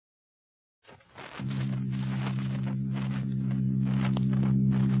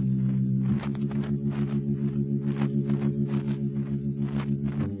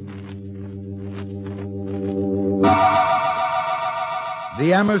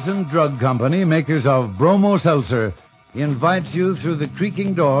The Amerson Drug Company, makers of Bromo Seltzer, invites you through the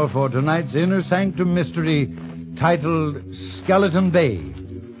creaking door for tonight's Inner Sanctum mystery titled Skeleton Bay,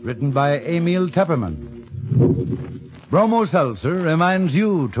 written by Emil Tepperman. Bromo Seltzer reminds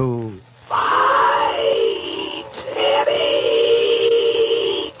you to... Fight heavy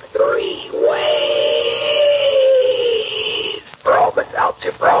 3 ways. Bromo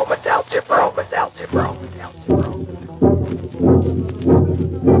Seltzer, Bromo Seltzer, Bromo Seltzer, Bromo Seltzer, Bromo.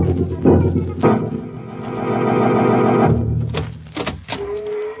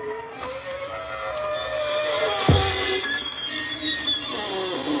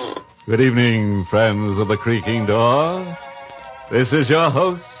 Good evening, friends of the creaking door. This is your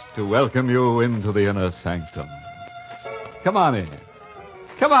host to welcome you into the Inner Sanctum. Come on in.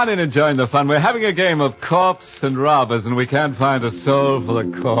 Come on in and join the fun. We're having a game of corpse and robbers, and we can't find a soul for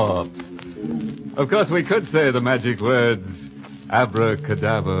the corpse. Of course, we could say the magic words,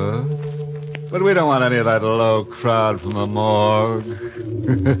 abracadabra, but we don't want any of that low crowd from the morgue.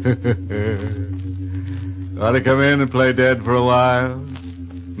 Want to come in and play dead for a while?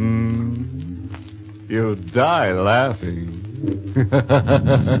 You'll die laughing.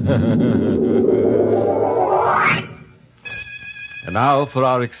 And now for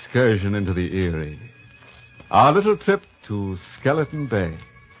our excursion into the Erie. Our little trip to Skeleton Bay.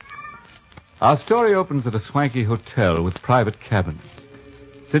 Our story opens at a swanky hotel with private cabins,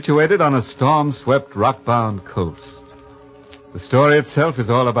 situated on a storm-swept, rock-bound coast. The story itself is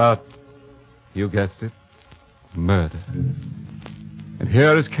all about, you guessed it, murder. And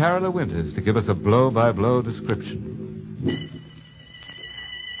here is Carola Winters to give us a blow-by-blow description.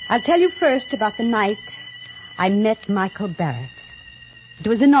 I'll tell you first about the night I met Michael Barrett. It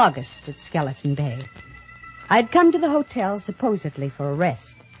was in August at Skeleton Bay. I'd come to the hotel supposedly for a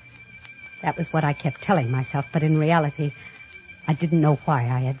rest. That was what I kept telling myself, but in reality, I didn't know why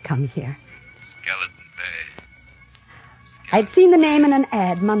I had come here. Skeleton Bay. I'd seen the name in an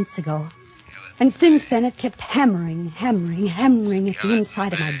ad months ago. And since then, it kept hammering at the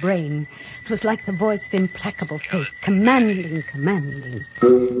inside of my brain. It was like the voice of implacable fate, commanding.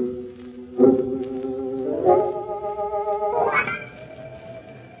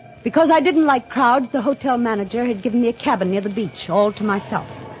 Because I didn't like crowds, the hotel manager had given me a cabin near the beach, all to myself.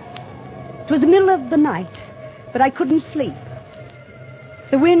 It was the middle of the night, but I couldn't sleep.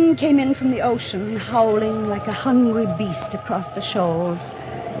 The wind came in from the ocean, howling like a hungry beast across the shoals.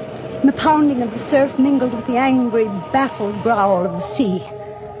 And the pounding of the surf mingled with the angry, baffled growl of the sea.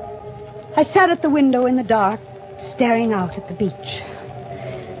 I sat at the window in the dark, staring out at the beach.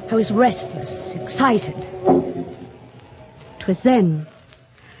 I was restless, excited. It was then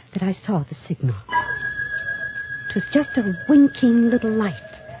that I saw the signal. It was just a winking little light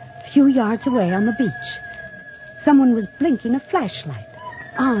a few yards away on the beach. Someone was blinking a flashlight,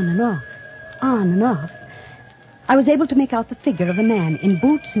 on and off, on and off. I was able to make out the figure of a man in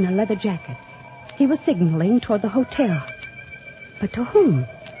boots and a leather jacket. He was signaling toward the hotel. But to whom?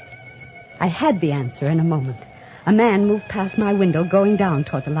 I had the answer in a moment. A man moved past my window, going down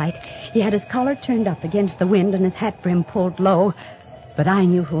toward the light. He had his collar turned up against the wind and his hat brim pulled low. But I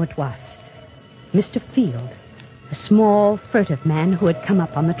knew who it was. Mr. Field, a small, furtive man who had come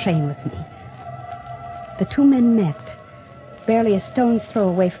up on the train with me. The two men met. Barely a stone's throw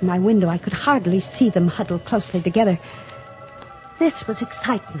away from my window, I could hardly see them huddled closely together. This was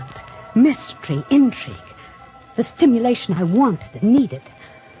excitement, mystery, intrigue, the stimulation I wanted and needed.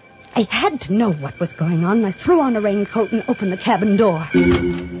 I had to know what was going on. I threw on a raincoat and opened the cabin door.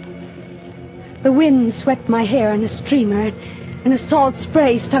 The wind swept my hair in a streamer, and a salt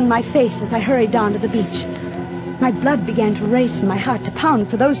spray stung my face as I hurried down to the beach. My blood began to race and my heart to pound,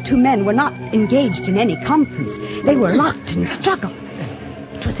 for those two men were not engaged in any conference. They were locked in struggle.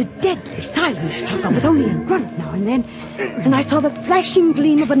 It was a deadly, silent struggle with only a grunt now and then. And I saw the flashing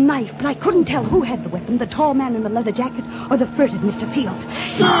gleam of a knife, but I couldn't tell who had the weapon, the tall man in the leather jacket or the furtive Mr. Field.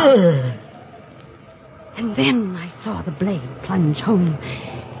 And then I saw the blade plunge home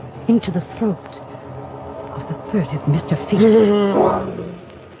into the throat of the furtive Mr. Field.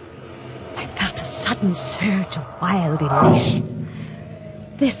 I felt a sudden surge of wild elation.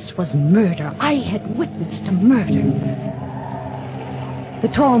 This was murder. I had witnessed a murder. The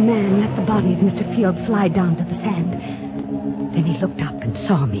tall man let the body of Mr. Field slide down to the sand. Then he looked up and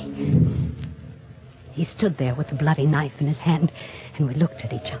saw me. He stood there with the bloody knife in his hand, and we looked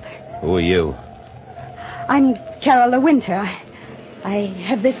at each other. Who are you? I'm Carola Winter. I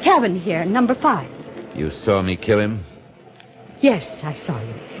have this cabin here, number 5. You saw me kill him? Yes, I saw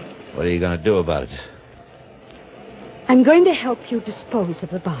you. What are you going to do about it? I'm going to help you dispose of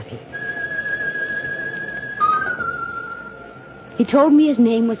the body. He told me his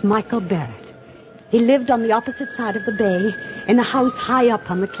name was Michael Barrett. He lived on the opposite side of the bay in a house high up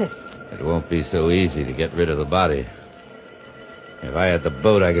on the cliff. It won't be so easy to get rid of the body. If I had the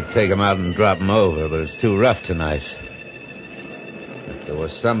boat, I could take him out and drop him over, but it's too rough tonight. If there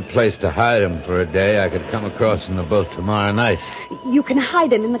was some place to hide him for a day, I could come across in the boat tomorrow night. You can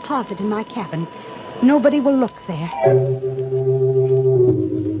hide him in the closet in my cabin. Nobody will look there.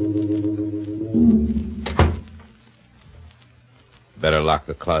 Better lock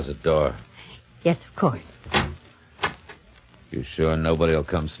the closet door. Yes, of course. You sure nobody will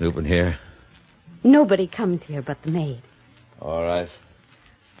come snooping here? Nobody comes here but the maid. All right.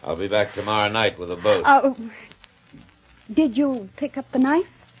 I'll be back tomorrow night with a boat. Did you pick up the knife?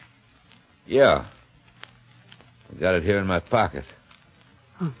 Yeah. I got it here in my pocket.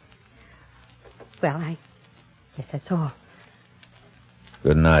 Oh. Well, I guess that's all.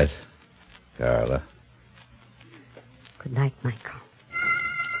 Good night, Carla. Good night, Michael.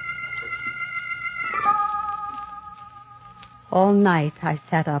 All night I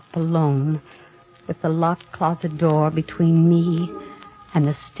sat up alone with the locked closet door between me and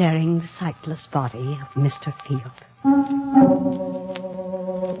the staring, sightless body of Mr. Field.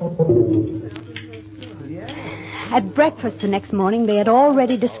 At breakfast the next morning, they had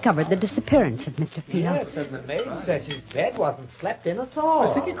already discovered the disappearance of Mr. Field. Yes, and the maid says his bed wasn't slept in at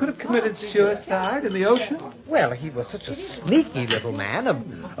all. I think he could have committed suicide in the ocean. Well, he was such a sneaky little man.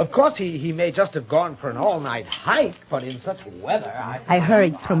 Of course, he may just have gone for an all-night hike, but in such weather, I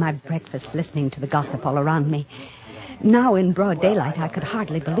hurried through my breakfast, listening to the gossip all around me. Now, in broad daylight, I could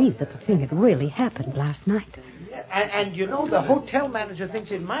hardly believe that the thing had really happened last night. And you know, the hotel manager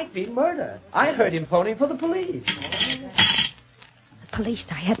thinks it might be murder. I heard him phoning for the police. The police?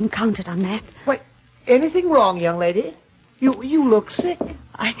 I hadn't counted on that. Wait, anything wrong, young lady? You look sick.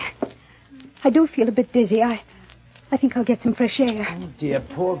 I do feel a bit dizzy. I think I'll get some fresh air. Oh, dear,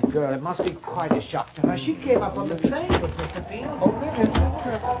 poor girl. It must be quite a shock to her. She came up on the train with Mr. Field.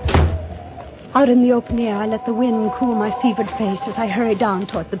 Out in the open air, I let the wind cool my fevered face as I hurried down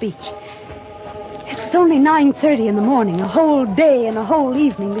toward the beach. It was only 9:30 in the morning, a whole day and a whole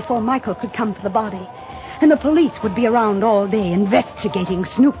evening before Michael could come for the body. And the police would be around all day, investigating,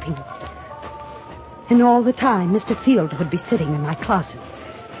 snooping. And all the time, Mr. Field would be sitting in my closet,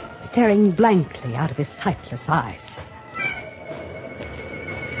 staring blankly out of his sightless eyes.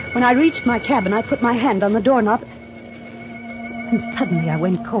 When I reached my cabin, I put my hand on the doorknob, and suddenly I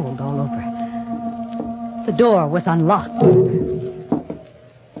went cold all over. The door was unlocked.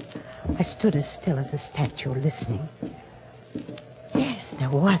 I stood as still as a statue, listening. Yes, there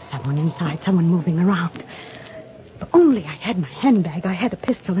was someone inside, someone moving around. If only I had my handbag. I had a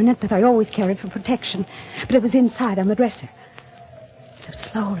pistol in it that I always carried for protection, but it was inside on the dresser. So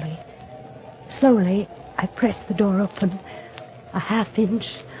slowly, I pressed the door open, a half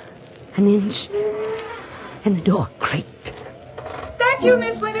inch, an inch, and the door creaked. That you,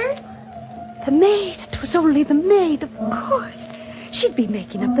 Miss Winter? The maid. It was only the maid, of course. She'd be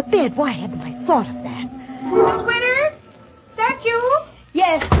making up the bed. Why hadn't I thought of that? Miss Winter? That you?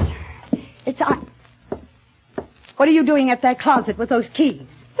 Yes. It's I. What are you doing at that closet with those keys?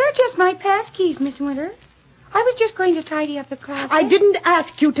 They're just my pass keys, Miss Winter. I was just going to tidy up the closet. I didn't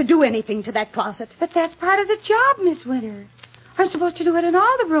ask you to do anything to that closet. But that's part of the job, Miss Winter. I'm supposed to do it in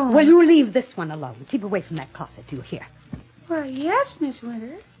all the rooms. Well, you leave this one alone. Keep away from that closet, do you hear? Well, yes, Miss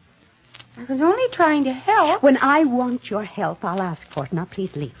Winter. I was only trying to help. When I want your help, I'll ask for it. Now,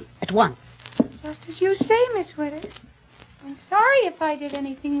 please leave at once. Just as you say, Miss Winter. I'm sorry if I did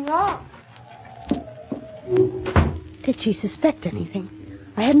anything wrong. Did she suspect anything?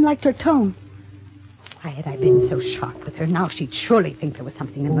 I hadn't liked her tone. Why had I been so sharp with her? Now she'd surely think there was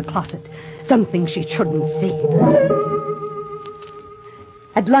something in the closet. Something she shouldn't see.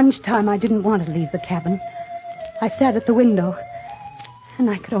 At lunchtime, I didn't want to leave the cabin. I sat at the window, and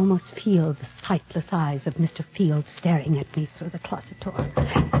I could almost feel the sightless eyes of Mr. Field staring at me through the closet door.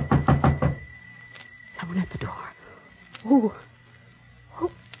 Someone at the door. Oh.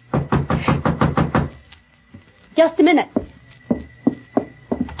 Just a minute.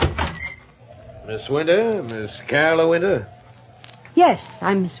 Miss Winter? Miss Carla Winter? Yes,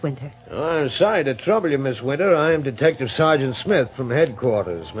 I'm Miss Winter. Oh, I'm sorry to trouble you, Miss Winter. I am Detective Sergeant Smith from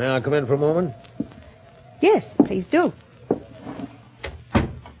headquarters. May I come in for a moment? Yes, please do.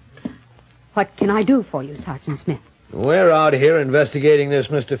 What can I do for you, Sergeant Smith? We're out here investigating this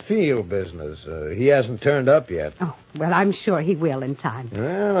Mr. Field business. He hasn't turned up yet. Oh, well, I'm sure he will in time.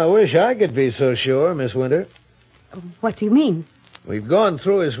 Well, I wish I could be so sure, Miss Winter. What do you mean? We've gone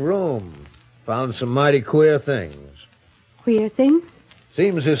through his room. Found some mighty queer things. Queer things?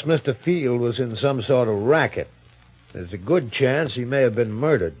 Seems this Mr. Field was in some sort of racket. There's a good chance he may have been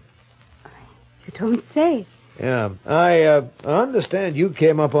murdered. You don't say. Yeah. I understand you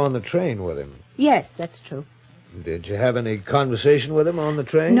came up on the train with him. Yes, that's true. Did you have any conversation with him on the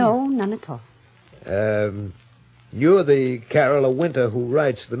train? No, none at all. You're the Carola Winter who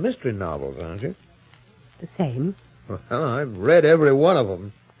writes the mystery novels, aren't you? The same. Well, I've read every one of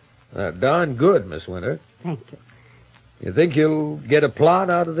them. They're darn good, Miss Winter. Thank you. You think you'll get a plot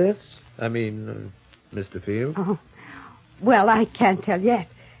out of this? I mean, Mr. Field? Oh, well, I can't tell yet.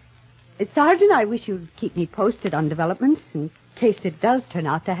 Sergeant, I wish you'd keep me posted on developments in case it does turn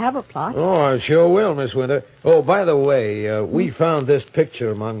out to have a plot. Oh, I sure will, Miss Winter. Oh, by the way, we found this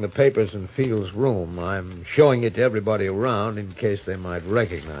picture among the papers in Field's room. I'm showing it to everybody around in case they might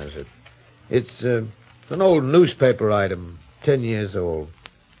recognize it. It's an old newspaper item, 10 years old.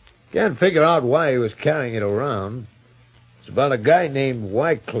 Can't figure out why he was carrying it around. It's about a guy named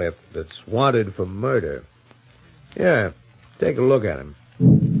Wycliffe that's wanted for murder. Yeah, take a look at him.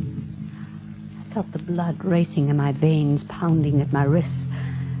 I felt the blood racing in my veins, pounding at my wrists.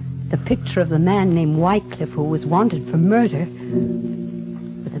 The picture of the man named Wycliffe who was wanted for murder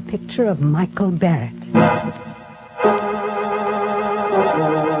was a picture of Michael Barrett.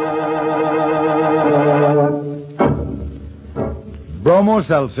 Bromo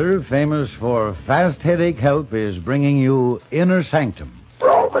Seltzer, famous for fast headache help, is bringing you Inner Sanctum.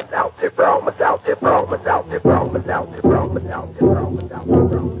 Broma Seltzer, Broma Seltzer, Broma Seltzer, Broma Seltzer, Broma Seltzer, Broma Seltzer, Broma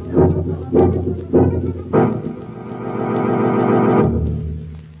Seltzer.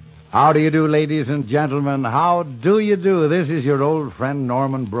 How do you do, ladies and gentlemen? How do you do? This is your old friend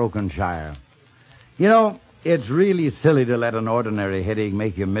Norman Brokenshire. You know, it's really silly to let an ordinary headache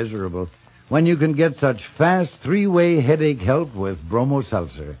make you miserable when you can get such fast three-way headache help with Bromo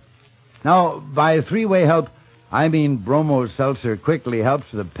Seltzer. Now, by three-way help, I mean Bromo Seltzer quickly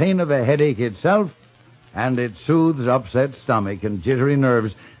helps the pain of a headache itself, and it soothes upset stomach and jittery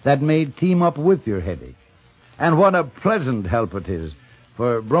nerves that may team up with your headache. And what a pleasant help it is,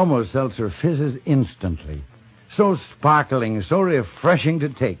 for Bromo Seltzer fizzes instantly. So sparkling, so refreshing to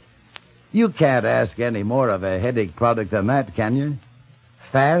take. You can't ask any more of a headache product than that, can you?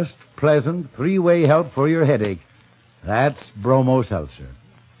 Fast, pleasant, three-way help for your headache. That's Bromo Seltzer.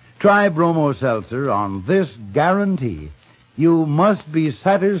 Try Bromo Seltzer on this guarantee. You must be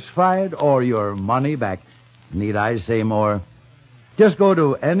satisfied or your money back. Need I say more? Just go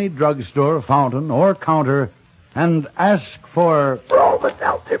to any drugstore, fountain, or counter and ask for Broma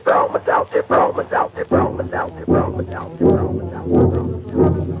Seltzer, Broma Seltzer, Broma Seltzer, Broma Seltzer, Broma Seltzer, Broma Seltzer, Broma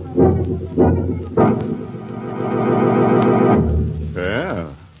Seltzer.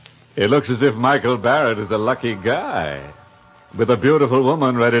 Well, it looks as if Michael Barrett is a lucky guy, with a beautiful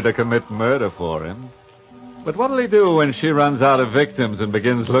woman ready to commit murder for him. But what'll he do when she runs out of victims and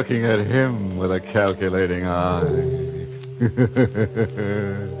begins looking at him with a calculating eye?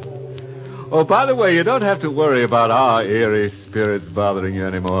 Oh, by the way, you don't have to worry about our eerie spirits bothering you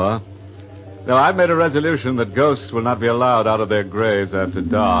anymore. Now, I've made a resolution that ghosts will not be allowed out of their graves after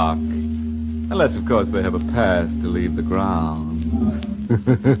dark. Unless, of course, they have a pass to leave the ground.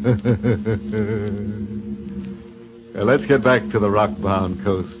 Now, let's get back to the rock-bound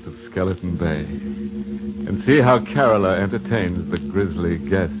coast of Skeleton Bay and see how Carola entertains the grisly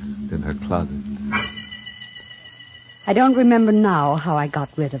guest in her closet. I don't remember now how I got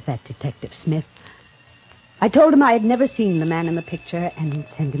rid of that Detective Smith. I told him I had never seen the man in the picture and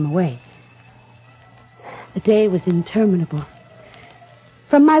sent him away. The day was interminable.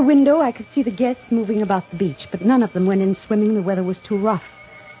 From my window, I could see the guests moving about the beach, but none of them went in swimming. The weather was too rough.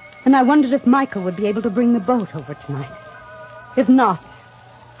 And I wondered if Michael would be able to bring the boat over tonight. If not,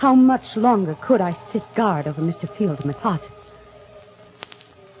 how much longer could I sit guard over Mr. Field in the closet?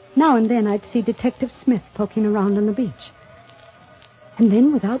 Now and then I'd see Detective Smith poking around on the beach. And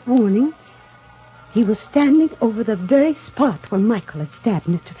then, without warning, he was standing over the very spot where Michael had stabbed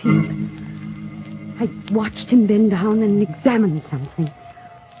Mr. Field. I watched him bend down and examine something.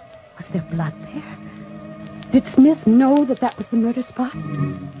 Was there blood there? Did Smith know that was the murder spot?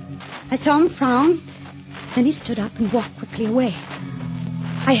 I saw him frown. Then he stood up and walked quickly away.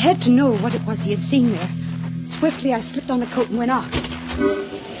 I had to know what it was he had seen there. Swiftly, I slipped on a coat and went out.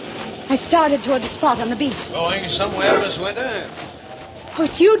 I started toward the spot on the beach. Going somewhere, Miss Winter? Oh,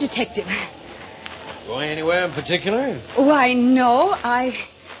 it's you, Detective. Going anywhere in particular? Why, no. I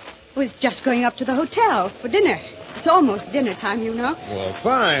was just going up to the hotel for dinner. It's almost dinner time, you know. Well,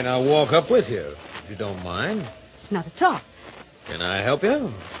 fine. I'll walk up with you, if you don't mind. Not at all. Can I help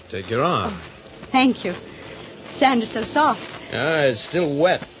you? Take your arm. Oh, thank you. Sand is so soft. It's still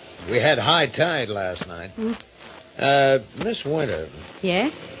wet. We had high tide last night. Hmm. Miss Winter.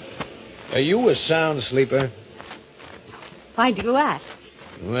 Yes? Are you a sound sleeper? Why do you ask?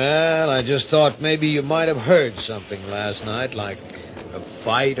 Well, I just thought maybe you might have heard something last night, like a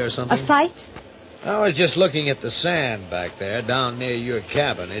fight or something. A fight? I was just looking at the sand back there down near your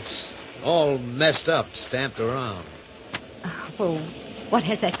cabin. It's all messed up, stamped around. Well, what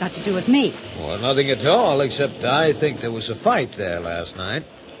has that got to do with me? Well, nothing at all, except I think there was a fight there last night.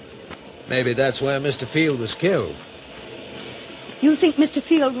 Maybe that's where Mr. Field was killed. You think Mr.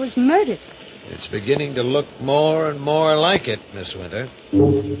 Field was murdered? It's beginning to look more and more like it, Miss Winter.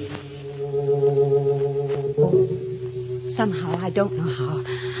 Somehow, I don't know how,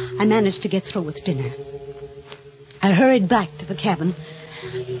 I managed to get through with dinner. I hurried back to the cabin,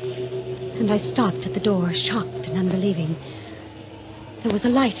 and I stopped at the door, shocked and unbelieving. There was a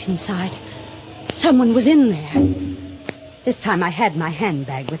light inside. Someone was in there. This time I had my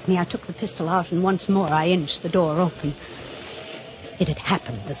handbag with me. I took the pistol out, and once more I inched the door open. It had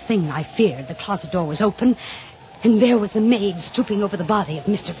happened, the thing I feared. The closet door was open, and there was the maid stooping over the body of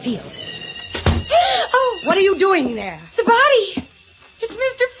Mr. Field. Oh! What are you doing there? The body! It's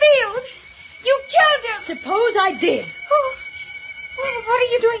Mr. Field! You killed him! Suppose I did. Oh, well, what are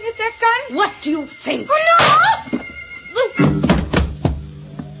you doing with that gun? What do you think? Oh, no!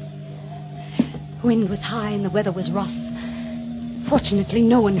 The wind was high and the weather was rough. Fortunately,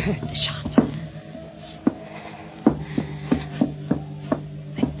 no one heard the shot.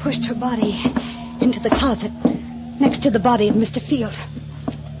 I pushed her body into the closet next to the body of Mr. Field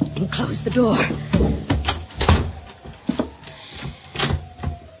and closed the door.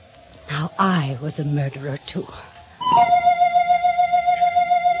 Now I was a murderer, too.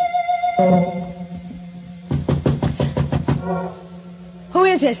 Who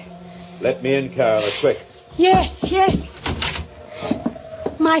is it? Let me in, Carol, quick. Yes.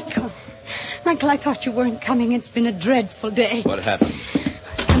 Michael, I thought you weren't coming. It's been a dreadful day. What happened?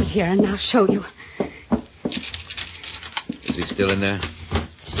 Come here and I'll show you. Is he still in there?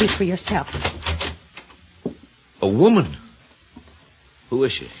 See for yourself. A woman? Who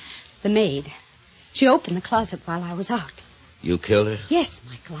is she? The maid. She opened the closet while I was out. You killed her? Yes,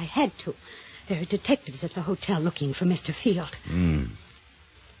 Michael, I had to. There are detectives at the hotel looking for Mr. Field.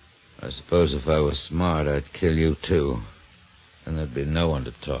 I suppose if I was smart, I'd kill you, too. And there'd be no one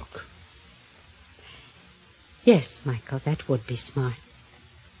to talk. Yes, Michael, that would be smart.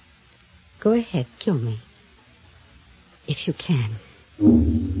 Go ahead, kill me. If you can.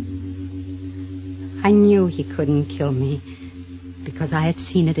 I knew he couldn't kill me because I had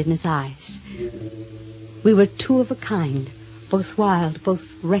seen it in his eyes. We were two of a kind, both wild,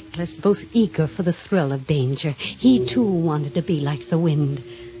 both reckless, both eager for the thrill of danger. He, too, wanted to be like the wind.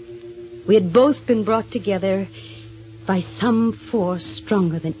 We had both been brought together by some force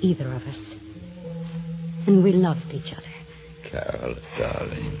stronger than either of us. And we loved each other. Carol,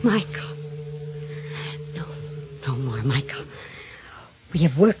 darling. Michael. No more, Michael. We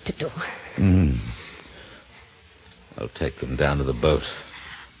have work to do. I'll take them down to the boat.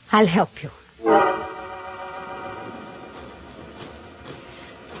 I'll help you.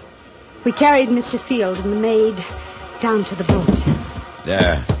 We carried Mr. Field and the maid down to the boat.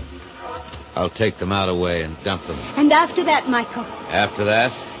 There. I'll take them out away and dump them. And after that, Michael? After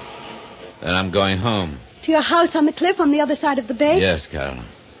that, then I'm going home. To your house on the cliff on the other side of the bay? Yes, Carol.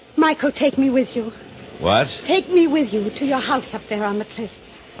 Michael, take me with you. What? Take me with you to your house up there on the cliff.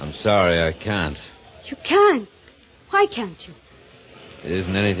 I'm sorry, I can't. You can. Why can't you? It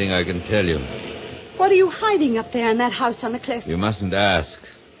isn't anything I can tell you. What are you hiding up there in that house on the cliff? You mustn't ask.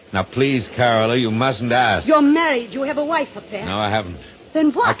 Now, please, Carola, you mustn't ask. You're married. You have a wife up there. No, I haven't.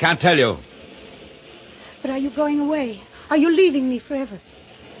 Then what? I can't tell you. But are you going away? Are you leaving me forever?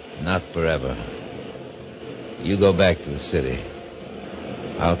 Not forever. You go back to the city.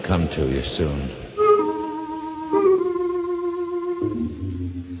 I'll come to you soon.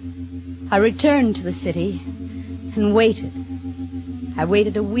 I returned to the city and waited. I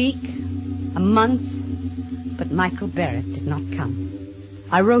waited a week, a month, but Michael Barrett did not come.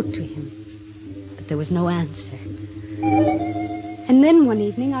 I wrote to him, but there was no answer. And then one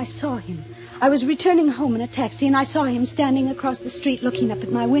evening I saw him. I was returning home in a taxi, and I saw him standing across the street looking up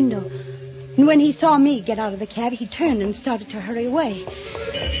at my window. And when he saw me get out of the cab, he turned and started to hurry away.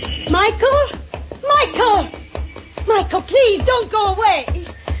 Michael! Michael! Michael, please, don't go away!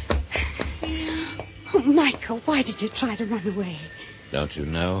 Oh, Michael, why did you try to run away? Don't you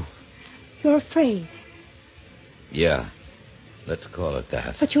know? You're afraid. Yeah, let's call it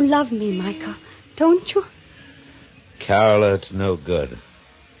that. But you love me, Michael, don't you? Carola, it's no good.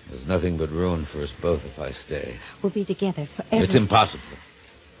 There's nothing but ruin for us both if I stay. We'll be together forever. It's impossible.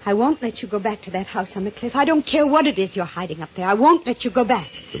 I won't let you go back to that house on the cliff. I don't care what it is you're hiding up there. I won't let you go back.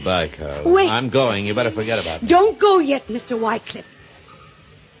 Goodbye, Carl. Wait. I'm going. You better forget about it. Don't go yet, Mr. Wycliffe.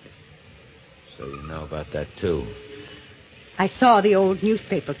 So you know about that, too. I saw the old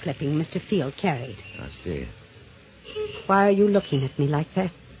newspaper clipping Mr. Field carried. I see. Why are you looking at me like that?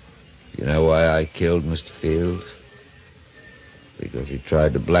 You know why I killed Mr. Field? Because he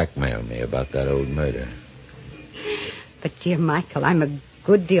tried to blackmail me about that old murder. But, dear Michael, I'm a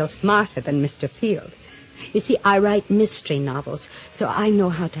good deal smarter than Mr. Field. You see, I write mystery novels, so I know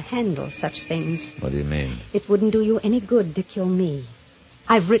how to handle such things. What do you mean? It wouldn't do you any good to kill me.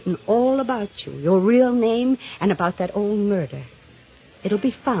 I've written all about you, your real name, and about that old murder. It'll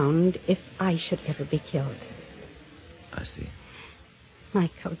be found if I should ever be killed. I see.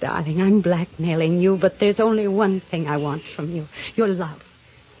 Michael, darling, I'm blackmailing you, but there's only one thing I want from you, your love.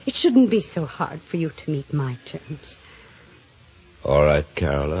 It shouldn't be so hard for you to meet my terms. All right,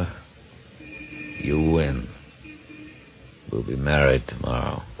 Carola. You win. We'll be married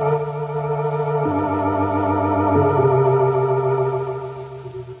tomorrow.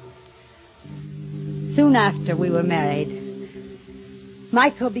 Soon after we were married,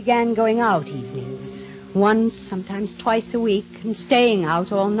 Michael began going out evenings, once, sometimes twice a week, and staying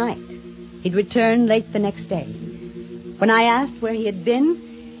out all night. He'd return late the next day. When I asked where he had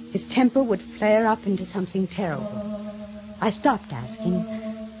been, his temper would flare up into something terrible. I stopped asking,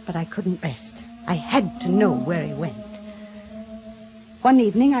 but I couldn't rest. I had to know where he went. One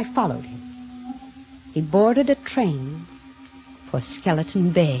evening, I followed him. He boarded a train for Skeleton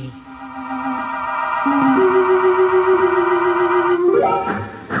Bay.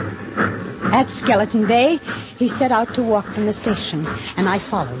 At Skeleton Bay, he set out to walk from the station, and I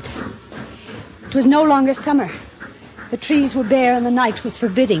followed. It was no longer summer. The trees were bare and the night was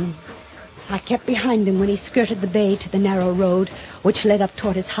forbidding. I kept behind him when he skirted the bay to the narrow road which led up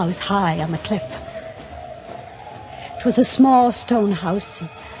toward his house high on the cliff. It was a small stone house.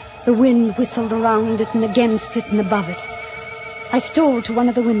 The wind whistled around it and against it and above it. I stole to one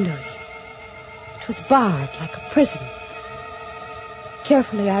of the windows. It was barred like a prison.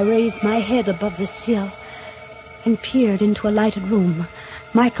 Carefully, I raised my head above the sill and peered into a lighted room.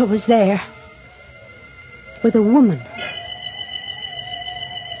 Michael was there with a woman.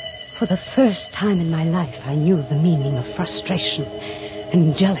 For the first time in my life, I knew the meaning of frustration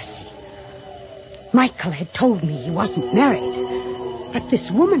and jealousy. Michael had told me he wasn't married. But this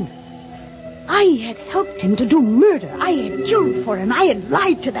woman, I had helped him to do murder. I had killed for him. I had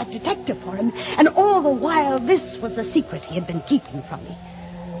lied to that detective for him. And all the while, this was the secret he had been keeping from me.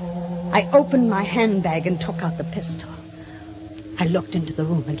 I opened my handbag and took out the pistol. I looked into the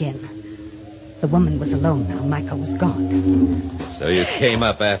room again. The woman was alone now. Michael was gone. So you came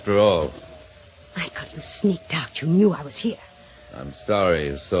up after all. Michael, you sneaked out. You knew I was here. I'm sorry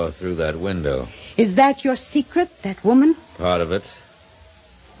you saw through that window. Is that your secret, that woman? Part of it.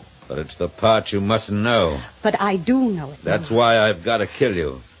 But it's the part you mustn't know. But I do know it. That's now. why I've got to kill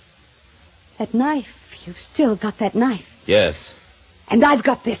you. That knife. You've still got that knife. Yes. And I've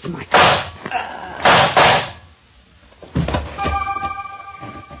got this, Michael.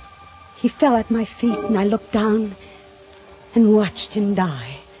 He fell at my feet, and I looked down and watched him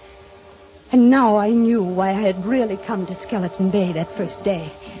die. And now I knew why I had really come to Skeleton Bay that first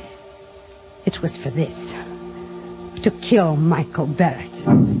day. It was for this. To kill Michael Barrett.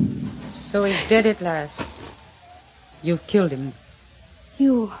 So he's dead at last. You've killed him.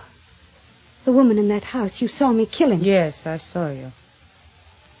 You, the woman in that house, you saw me kill him. Yes, I saw you.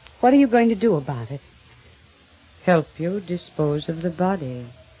 What are you going to do about it? Help you dispose of the body.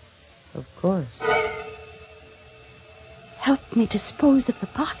 Of course. Help me dispose of the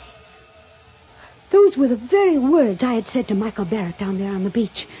body? Those were the very words I had said to Michael Barrett down there on the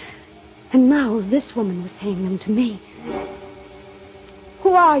beach. And now this woman was saying them to me.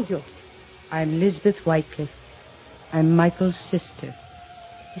 Who are you? I'm Lisbeth Wycliffe. I'm Michael's sister.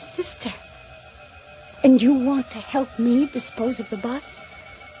 His sister? And you want to help me dispose of the body?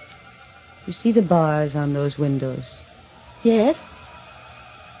 You see the bars on those windows? Yes.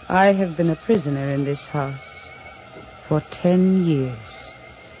 I have been a prisoner in this house for 10 years.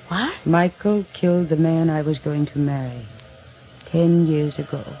 What? Michael killed the man I was going to marry 10 years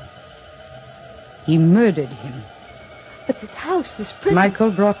ago. He murdered him. But this house, this prison...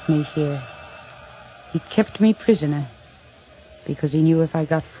 Michael brought me here. He kept me prisoner because he knew if I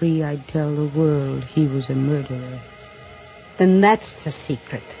got free, I'd tell the world he was a murderer. Then that's the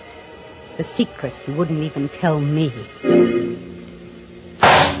secret. The secret he wouldn't even tell me.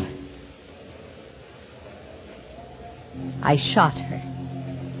 I shot her.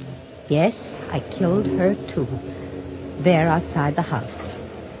 Yes, I killed her, too. There outside the house.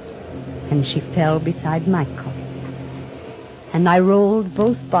 and she fell beside Michael. And I rolled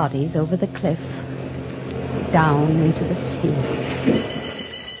both bodies over the cliff, down into the sea.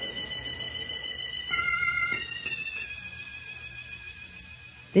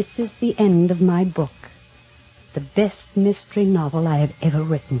 This is the end of my book, the best mystery novel I have ever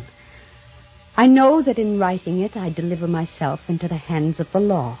written. I know that in writing it I deliver myself into the hands of the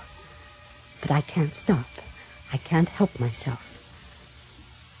law, but I can't stop. I can't help myself.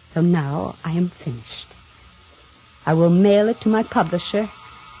 So now I am finished. I will mail it to my publisher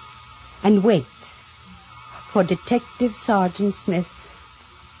and wait for Detective Sergeant Smith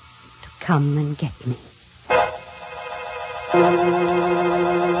to come and get me.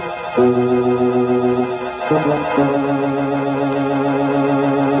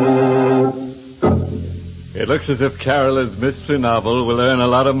 It looks as if Carola's mystery novel will earn a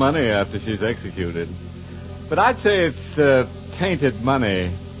lot of money after she's executed. But I'd say it's tainted money.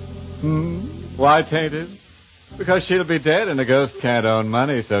 Why tainted? Because she'll be dead and a ghost can't own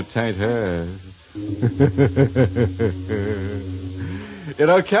money, so taint hers. You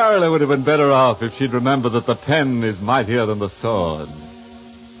know, Carola would have been better off if she'd remembered that the pen is mightier than the sword.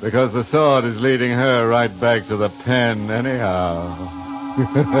 Because the sword is leading her right back to the pen anyhow.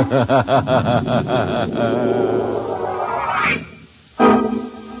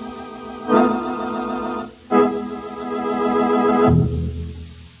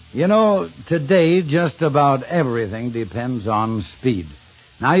 You know, today just about everything depends on speed.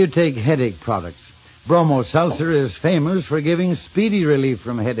 Now you take headache products. Bromo Seltzer is famous for giving speedy relief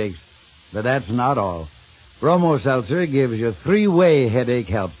from headaches. But that's not all. Bromo Seltzer gives you three-way headache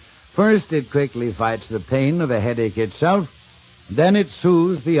help. First, it quickly fights the pain of a headache itself. Then it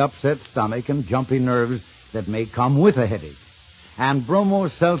soothes the upset stomach and jumpy nerves that may come with a headache. And Bromo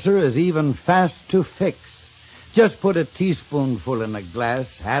Seltzer is even fast to fix. Just put a teaspoonful in a glass,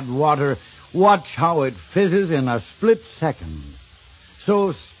 add water, watch how it fizzes in a split second.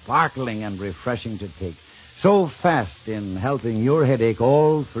 So sparkling and refreshing to take. So fast in helping your headache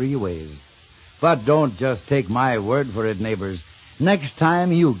all three ways. But don't just take my word for it, neighbors. Next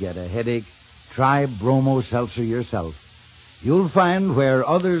time you get a headache, try Bromo Seltzer yourself. You'll find where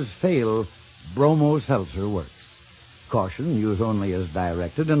others fail, Bromo Seltzer works. Caution, use only as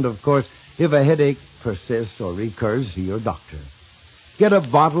directed, and of course, if a headache persists or recurs, see your doctor. Get a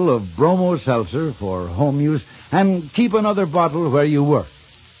bottle of Bromo Seltzer for home use and keep another bottle where you work.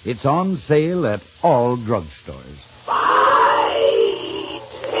 It's on sale at all drugstores. Fight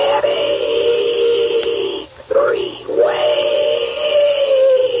headache three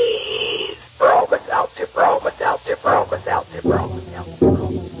ways. Bromo Seltzer, Bromo Seltzer, Bromo Seltzer, Bromo Seltzer.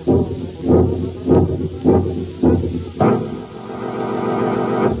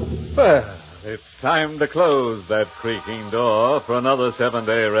 Well, it's time to close that creaking door for another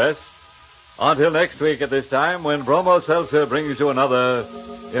 7-day rest. Until next week at this time, when Bromo Seltzer brings you another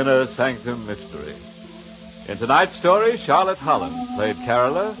Inner Sanctum mystery. In tonight's story, Charlotte Holland played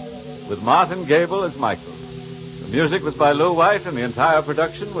Carola, with Martin Gable as Michael. The music was by Lou White, and the entire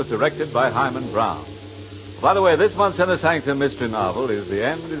production was directed by Hyman Brown. By the way, this month's Inner Sanctum mystery novel is The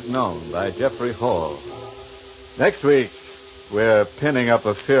End Is Known by Jeffrey Hall. Next week, we're pinning up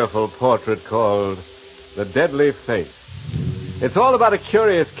a fearful portrait called The Deadly Face. It's all about a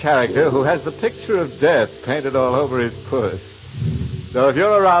curious character who has the picture of death painted all over his puss. So if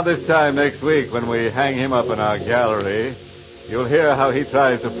you're around this time next week when we hang him up in our gallery, you'll hear how he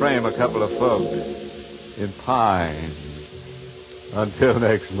tries to frame a couple of folks in pine. Until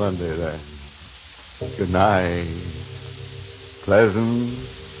next Monday, then. Good night. Pleasant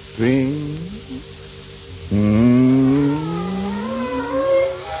dreams.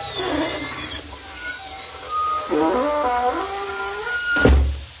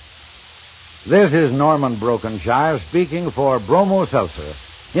 This is Norman Brokenshire speaking for Bromo Seltzer,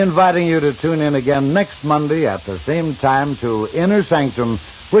 inviting you to tune in again next Monday at the same time to Inner Sanctum,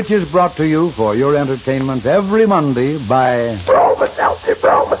 which is brought to you for your entertainment every Monday by Bromo Seltzer,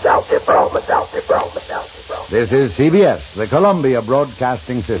 Bromo Seltzer, Bromo Seltzer, Bromo Seltzer, Bromo. This is CBS, the Columbia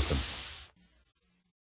Broadcasting System.